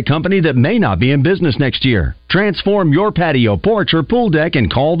fly-by-night company that may not be in business next year. Transform your patio, porch, or pool deck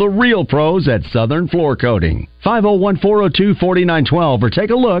and call the real pros at Southern Floor Coating. 501-402-4912 or take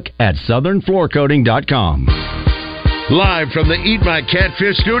a look at southernfloorcoating.com. Live from the Eat My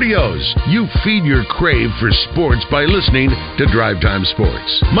Catfish studios, you feed your crave for sports by listening to Drivetime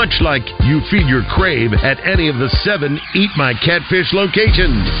Sports. Much like you feed your crave at any of the 7 Eat My Catfish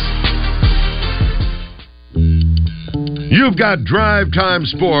locations. You've got Drivetime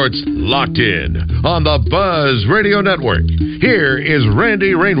Sports locked in on the Buzz Radio Network. Here is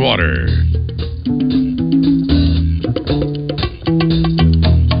Randy Rainwater.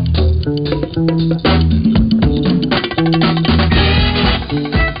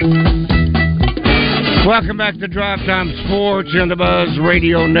 Welcome back to Drivetime Sports on the Buzz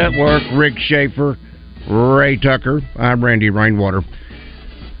Radio Network. Rick Shaeffer, Ray Tucker. I'm Randy Rainwater.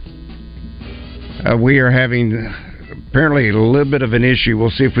 We are having apparently a little bit of an issue. We'll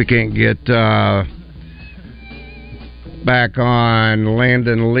see if we can't get back on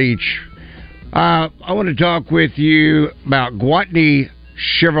Landon Leach. I want to talk with you about Gwatney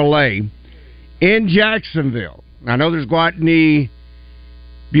Chevrolet in Jacksonville. I know there's Gwatney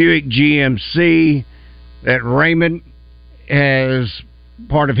Buick GMC that Raymond has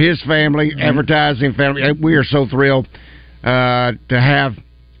part of his family, advertising family. We are so thrilled to have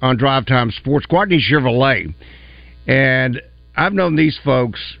on Drivetime Sports Gwatney Chevrolet. And I've known these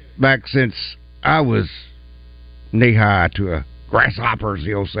folks back since I was knee-high to a grasshopper, as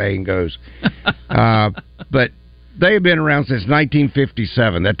the old saying goes. But they have been around since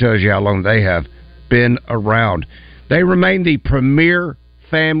 1957. That tells you how long they have been around. They remain the premier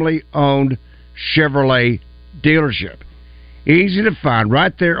family-owned Chevrolet dealership. Easy to find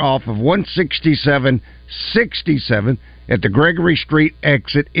right there off of 167-67 at the Gregory Street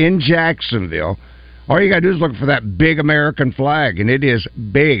exit in Jacksonville. All you got to do is look for that big American flag, and it is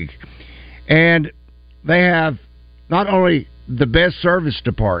big. And they have not only the best service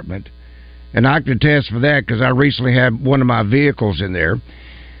department, and I can attest for that because I recently had one of my vehicles in there.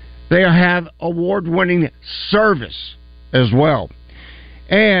 They have award-winning service as well.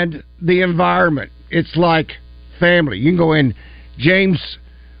 And the environment, it's like family. You can go in James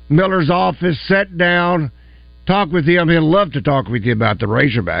Miller's office, sit down, talk with him. He'll love to talk with you about the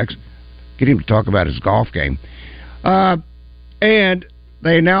Razorbacks. Get him to talk about his golf game. And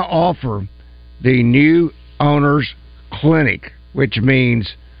they now offer the new Owners Clinic, which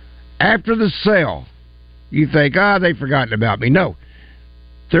means after the sale, you think, they've forgotten about me. No.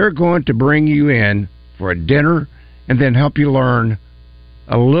 They're going to bring you in for a dinner and then help you learn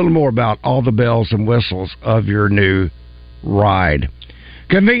a little more about all the bells and whistles of your new ride.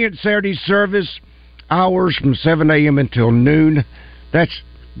 Convenient Saturday service, hours from 7 a.m. until noon. That's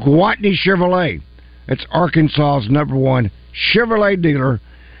Gwatney Chevrolet. That's Arkansas's #1 Chevrolet dealer.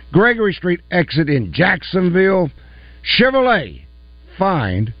 Gregory Street exit in Jacksonville. Chevrolet,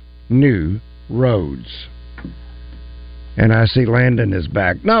 find new roads. And I see Landon is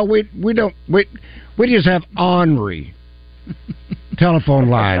back. No, we don't. We just have ornery telephone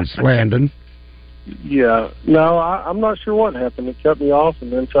lines, Landon. Yeah. No, I'm not sure what happened. It cut me off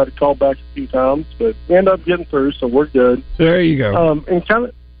and then tried to call back a few times, but ended up getting through, so we're good. There you go. And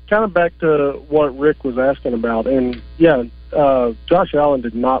kind of back to what Rick was asking about. And, yeah, Josh Allen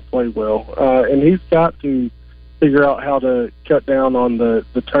did not play well. And he's got to figure out how to cut down on the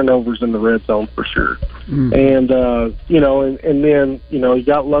turnovers in the red zone for sure. And, and then, he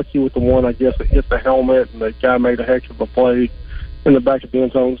got lucky with the one, I guess, that hit the helmet, and the guy made a heck of a play in the back of the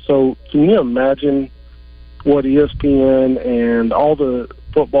end zone. So can you imagine what ESPN and all the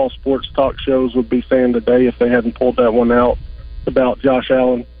football sports talk shows would be saying today if they hadn't pulled that one out about Josh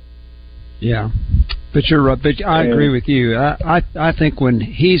Allen? Yeah. But you're right. But I agree with you. I think when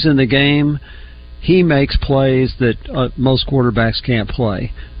he's in the game, he makes plays that most quarterbacks can't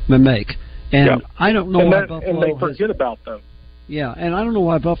make. And I don't know why Buffalo and they forget about them. Yeah, and I don't know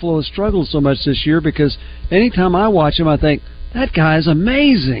why Buffalo has struggled so much this year, because anytime I watch him, I think, that guy is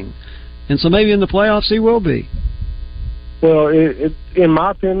amazing. And so maybe in the playoffs he will be. Well, in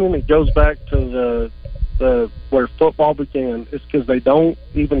my opinion, it goes back to the where football began. It's because they don't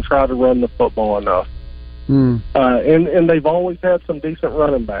even try to run the football enough. And they've always had some decent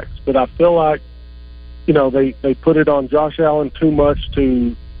running backs, but I feel like they put it on Josh Allen too much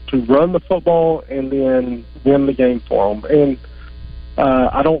to run the football and then win the game for them. And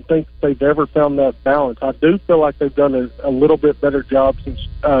I don't think they've ever found that balance. I do feel like they've done a little bit better job since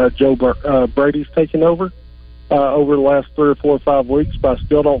Brady's taken over the last 3 or 4 or 5 weeks, but I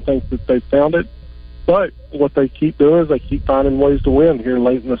still don't think that they've found it. But what they keep doing is they keep finding ways to win here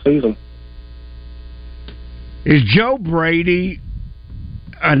late in the season. Is Joe Brady,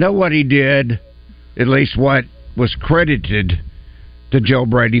 I know what he did, at least what was credited to Joe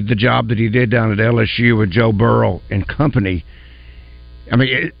Brady, the job that he did down at LSU with Joe Burrow and company. I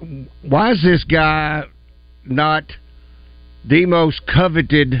mean, why is this guy not the most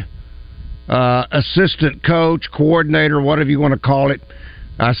coveted assistant coach, coordinator, whatever you want to call it?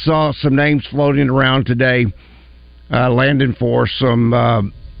 I saw some names floating around today, landing for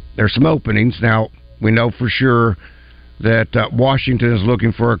some. There's some openings. Now, we know for sure that Washington is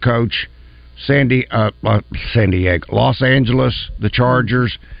looking for a coach. San Diego, Los Angeles, the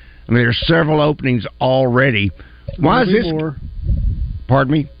Chargers. I mean, there's several openings already. Why is this? More.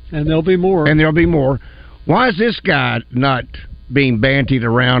 Pardon me? And there'll be more. Why is this guy not being bantied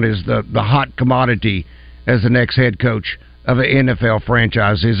around as the hot commodity as the next head coach of an NFL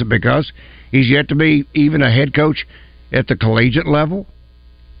franchise? Is it because he's yet to be even a head coach at the collegiate level?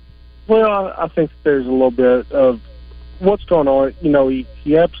 Well, I think there's a little bit of what's going on.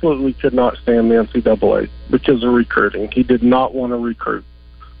 He absolutely could not stand the NCAA because of recruiting. He did not want to recruit.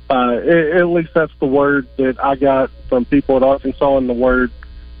 At least that's the word that I got from people at Arkansas, and the word,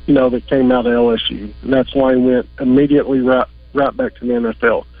 that came out of LSU. And that's why he went immediately right back to the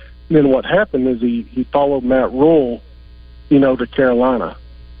NFL. And then what happened is he followed Matt Rule, to Carolina,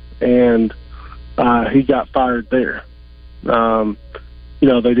 and he got fired there.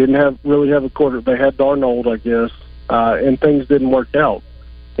 They didn't really have a quarterback. They had Darnold, I guess, and things didn't work out.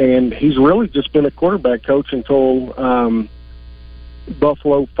 And he's really just been a quarterback coach until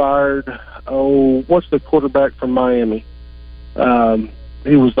Buffalo fired, what's the quarterback from Miami?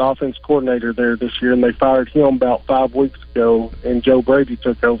 He was the offense coordinator there this year, and they fired him about 5 weeks ago, and Joe Brady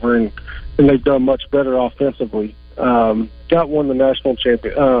took over, and they've done much better offensively. Won the national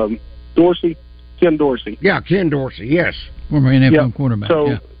champion. Ken Dorsey. Yeah, Ken Dorsey, yes. Former NFL quarterback.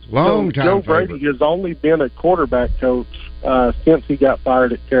 So, long time Joe Brady has only been a quarterback coach since he got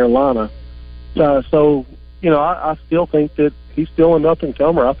fired at Carolina. I still think that he's still an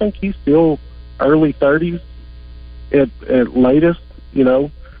up-and-comer. I think he's still early 30s at latest,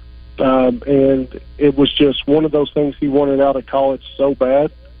 And it was just one of those things he wanted out of college so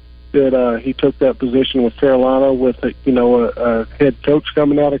bad that he took that position with Carolina with a head coach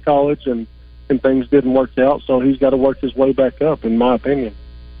coming out of college, and things didn't work out. So he's got to work his way back up, in my opinion.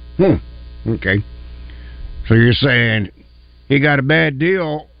 Okay. So you're saying he got a bad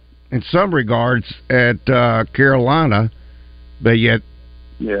deal in some regards at Carolina, but yet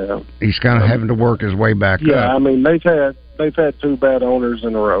he's kind of having to work his way back up. Yeah, I mean they've had two bad owners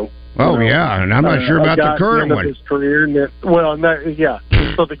in a row. Oh, yeah, and I'm not sure about the current one. His career, and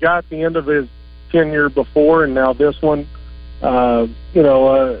so the guy at the end of his tenure before, and now this one, the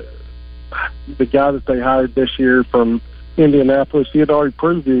guy that they hired this year from Indianapolis, he had already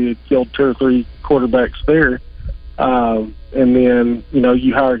proved he had killed 2 or 3 quarterbacks there. And then,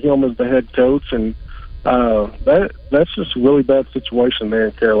 you hire him as the head coach, and that's just a really bad situation there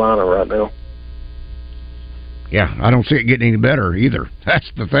in Carolina right now. Yeah, I don't see it getting any better either. That's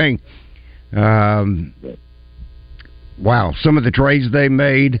the thing. Wow, some of the trades they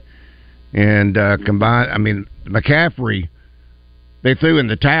made and combined. I mean, McCaffrey, they threw in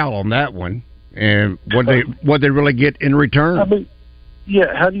the towel on that one, and what they really get in return? I mean,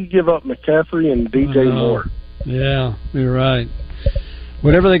 how do you give up McCaffrey and DJ Moore? Yeah, you're right.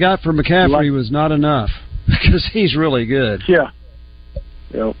 Whatever they got for McCaffrey was not enough because he's really good. Yeah.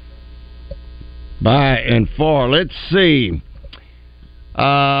 By and far. Let's see.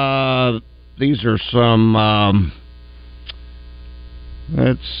 These are some.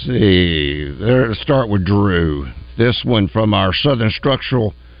 Let's see. Let's start with Drew. This one from our Southern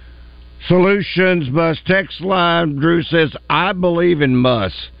Structural Solutions bus text line. Drew says, I believe in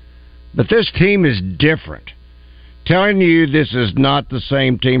Muss, but this team is different. Telling you this is not the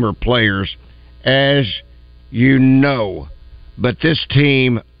same team or players as you know, but this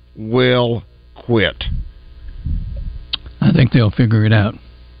team will quit. I think they'll figure it out.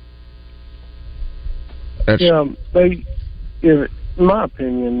 In my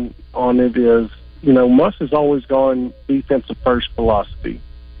opinion on it is, Muss has always gone defensive first philosophy.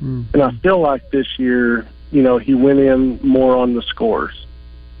 And I feel like this year, he went in more on the scores.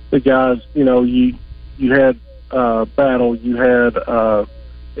 The guys, you had Battle, you had L.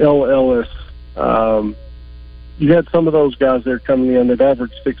 Ellis, you had some of those guys there coming in that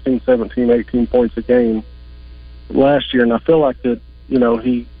averaged 16, 17, 18 points a game last year, and I feel like that,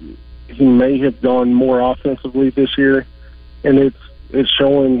 he may have gone more offensively this year, and it's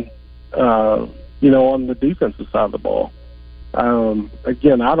showing, on the defensive side of the ball.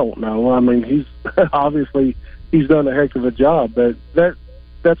 Again, I don't know. I mean, he's obviously he's done a heck of a job, but that's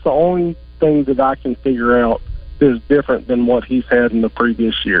the only thing that I can figure out is different than what he's had in the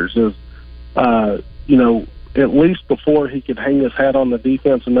previous years. Is at least before he could hang his hat on the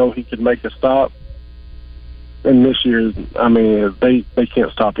defense and know he could make a stop. And this year, I mean, they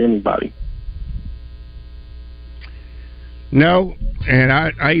can't stop anybody. No, and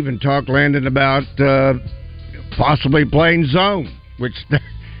I even talked, Landon, about possibly playing zone, which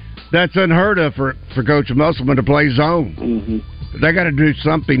that's unheard of for Coach Musselman to play zone. Mm-hmm. They got to do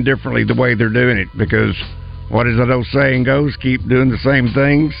something differently the way they're doing it, because what is that old saying goes? Keep doing the same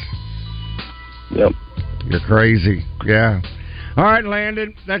things. Yep. You're crazy. Yeah. All right,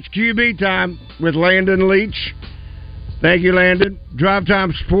 Landon. That's QB time with Landon Leach. Thank you, Landon. Drive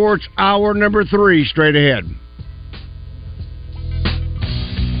Time Sports, hour number 3, straight ahead.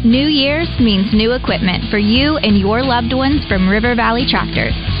 New Year's means new equipment for you and your loved ones from River Valley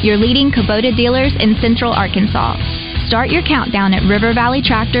Tractor, your leading Kubota dealers in Central Arkansas. Start your countdown at River Valley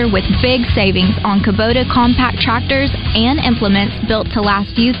Tractor with big savings on Kubota compact tractors and implements built to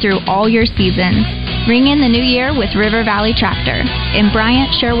last you through all your seasons. Ring in the new year with River Valley Tractor in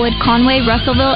Bryant, Sherwood, Conway, Russellville,